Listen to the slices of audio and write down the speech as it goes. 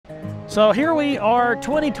So here we are,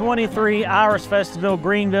 2023 Iris Festival,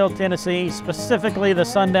 Greeneville, Tennessee, specifically the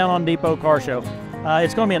Sundown on Depot car show.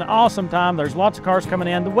 It's going to be an awesome time. There's lots of cars coming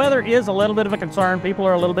in. The weather is a little bit of a concern. People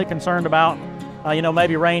are a little bit concerned about,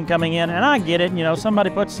 maybe rain coming in, and I get it. You know, somebody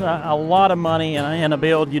puts a lot of money in a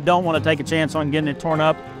build. You don't want to take a chance on getting it torn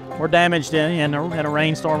up or damaged in a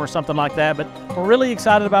rainstorm or something like that. But we're really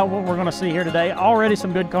excited about what we're going to see here today. Already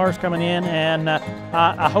some good cars coming in, and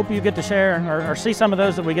I hope you get to share or see some of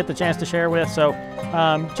those that we get the chance to share with. So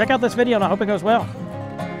check out this video, and I hope it goes well.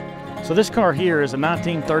 So this car here is a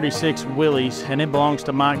 1936 Willys, and it belongs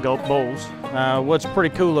to Mike Bowles. What's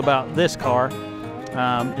pretty cool about this car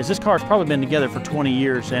is this car's probably been together for 20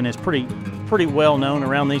 years and is pretty well known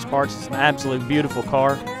around these parts. It's an absolute beautiful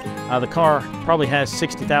car. The car probably has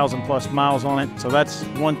 60,000 plus miles on it, so that's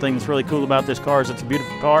one thing that's really cool about this car is it's a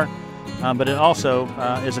beautiful car, but it also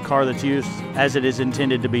is a car that's used as it is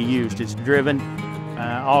intended to be used. It's driven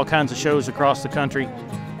all kinds of shows across the country,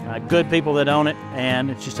 good people that own it, and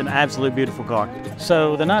it's just an absolute beautiful car.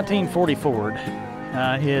 So the 1940 Ford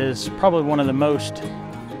is probably one of the most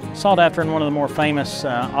sought after and one of the more famous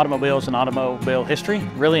automobiles in automobile history,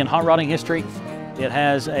 really in hot rodding history. It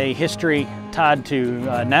has a history tied to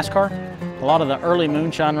NASCAR. A lot of the early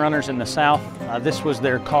moonshine runners in the South, this was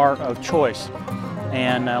their car of choice.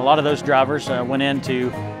 And a lot of those drivers went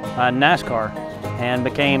into NASCAR and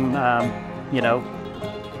became,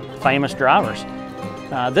 famous drivers.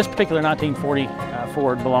 This particular 1940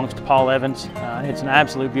 Ford belongs to Paul Evans. It's an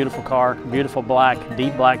absolute beautiful car, beautiful black,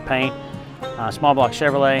 deep black paint, small block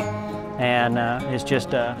Chevrolet. And it's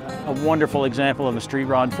just a wonderful example of a street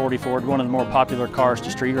rod 40 Ford, one of the more popular cars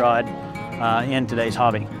to street ride in today's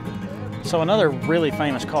hobby. So another really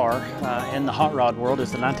famous car in the hot rod world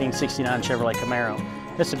is the 1969 Chevrolet Camaro.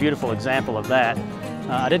 This is a beautiful example of that.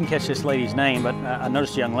 I didn't catch this lady's name, but I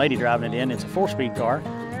noticed a young lady driving it in. It's a 4-speed car,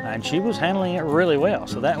 and she was handling it really well,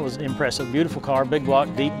 so that was impressive. Beautiful car, big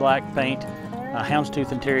block, deep black paint,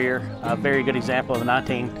 houndstooth interior, a very good example of the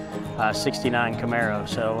 1969 Camaro.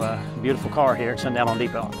 So beautiful car here at Sundown on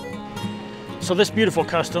Depot. So this beautiful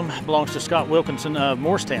custom belongs to Scott Wilkinson of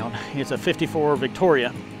Morristown. It's a 54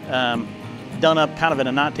 Victoria, done up kind of in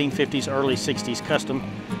a 1950s, early 60s custom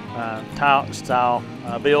style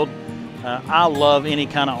build. I love any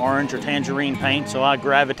kind of orange or tangerine paint, so I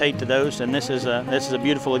gravitate to those, and this is a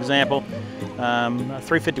beautiful example.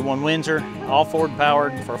 351 Windsor, all Ford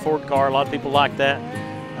powered for a Ford car. A lot of people like that.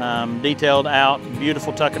 Detailed out,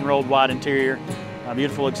 beautiful tuck and rolled wide interior. A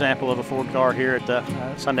beautiful example of a Ford car here at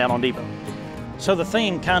the Sundown on Depot. So the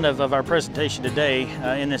theme kind of our presentation today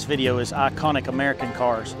in this video is iconic American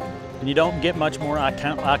cars. And you don't get much more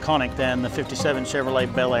iconic than the 57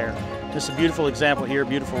 Chevrolet Bel Air. This is a beautiful example here,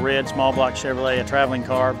 beautiful red small block Chevrolet, a traveling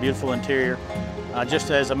car, beautiful interior. Just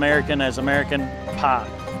as American pie,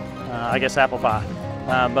 I guess apple pie.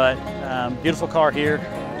 But beautiful car here,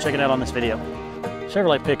 check it out on this video.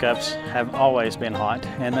 Chevrolet pickups have always been hot,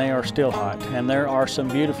 and they are still hot. And there are some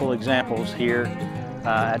beautiful examples here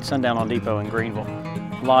at Sundown on Depot in Greeneville.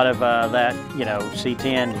 A lot of that,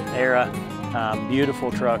 C10 era, beautiful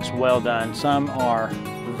trucks, well done. Some are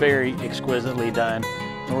very exquisitely done.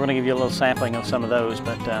 And we're going to give you a little sampling of some of those.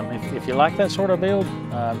 But if you like that sort of build,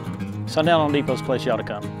 Sundown on Depot's the place you ought to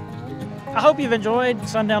come. I hope you've enjoyed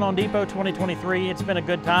Sundown on Depot 2023. It's been a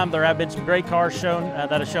good time. There have been some great cars shown that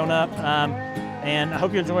have shown up. And I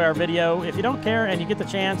hope you enjoy our video. If you don't care and you get the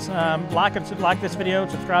chance, like this video,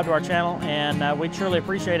 subscribe to our channel, and we'd surely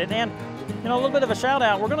appreciate it. And a little bit of a shout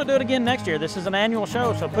out, we're going to do it again next year. This is an annual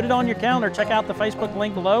show, so put it on your calendar. Check out the Facebook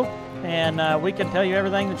link below, and we can tell you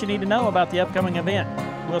everything that you need to know about the upcoming event.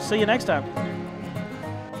 We'll see you next time.